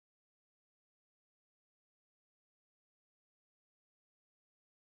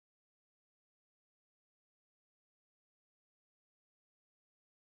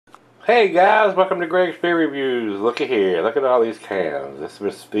Hey guys, welcome to Greg's Beer Reviews. Looky here, look at all these cans.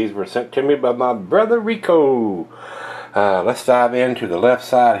 These were sent to me by my brother Rico. Let's dive into the left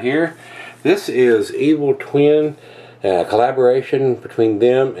side here. This is Evil Twin collaboration between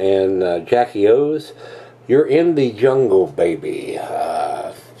them and Jackie O's. You're in the Jungle, baby.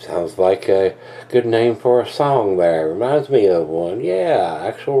 Sounds like a good name for a song there. Reminds me of one. Yeah,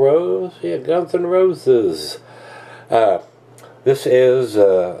 Axl Rose. Yeah, Guns N' Roses. This is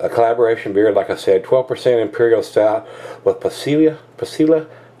a collaboration beer, like I said, 12% Imperial Stout with pasilla,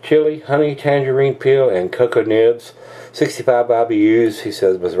 chili, honey, tangerine peel, and cocoa nibs. 65 IBUs. He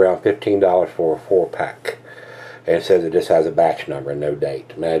says it was around $15 for a 4-pack. And it says it just has a batch number and no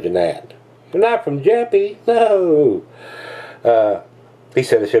date. Imagine that. You're not from Jeppy. No. He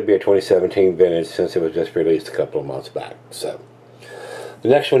said it should be a 2017 vintage since it was just released a couple of months back. So. The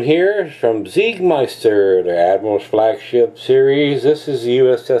next one here is from Ziegmeister, their Admiral's flagship series. This is the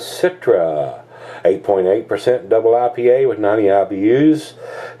USS Citra, 8.8% double IPA with 90 IBUs.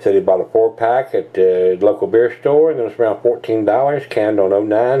 Said he bought a 4-pack at the local beer store, and it was around $14, canned on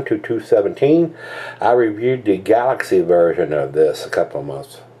 09/22/17. I reviewed the Galaxy version of this a couple of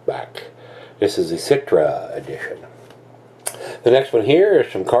months back. This is the Citra edition. The next one here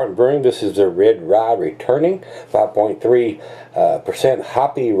is from Carton Brewing. This is their Red Rye Returning, 5.3%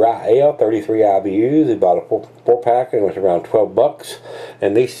 hoppy rye ale, 33 IBUs. He bought a 4-pack and it was around $12.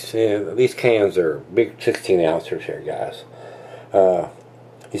 And these cans are big 16 ounces here, guys.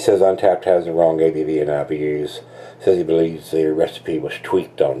 He says Untapped has the wrong ABV and IBUs. Says he believes the recipe was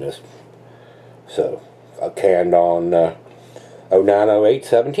tweaked on this. So, canned on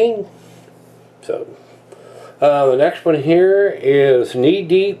 09/08/17. So. The next one here is Knee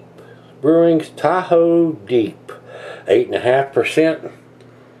Deep Brewing's Tahoe Deep, 8.5%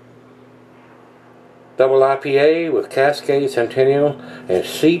 double IPA with Cascade, Centennial, and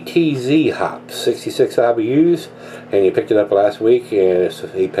CTZ hops, 66 IBUs. And he picked it up last week, and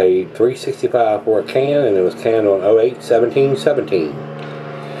he paid $3.65 for a can, and it was canned on 08/17/17.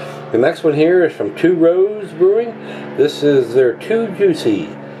 The next one here is from Two Rose Brewing. This is their Too Juicy,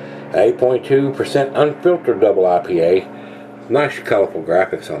 8.2% unfiltered double IPA. Nice colorful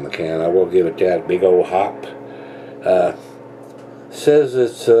graphics on the can. I will give it that. Big old hop. Says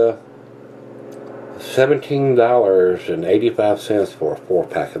it's $17.85 for a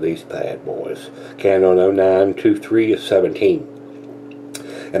 4-pack of these bad boys. Canned on 09/23/17.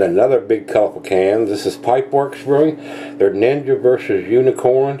 And another big colorful can. This is Pipeworks Brewing. They're Ninja vs.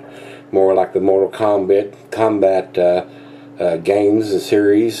 Unicorn. More like the Mortal Kombat games and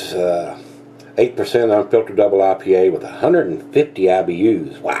series. 8% unfiltered double IPA with 150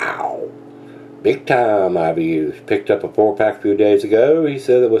 IBUs. Wow, big time IBUs. Picked up a 4-pack a few days ago. He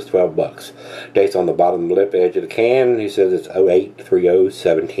said it was $12. Dates on the bottom lip edge of the can. He says it's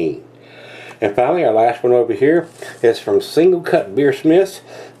 08/30/17. And finally, our last one over here is from Single Cut Beersmiths.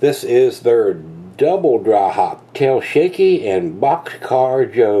 This is their double dry hop Tail Shaky and Boxcar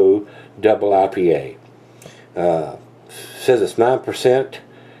Joe double IPA. Says it's 9%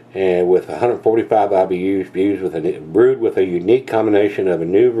 and with 145 IBUs, brewed with a unique combination of a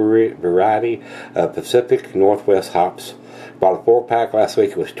new variety of Pacific Northwest hops. Bought a 4-pack last week.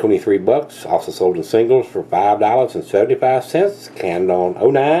 It was $23. Also sold in singles for $5.75. Canned on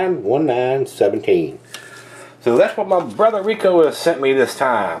 09/19/17. So that's what my brother Rico has sent me this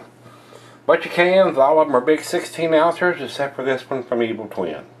time. Bunch of cans. All of them are big 16 ounces except for this one from Evil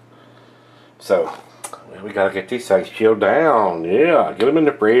Twin. So we gotta get these things chilled down. Yeah, get them in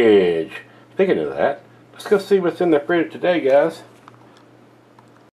the fridge. Speaking of that, let's go see what's in the fridge today, guys.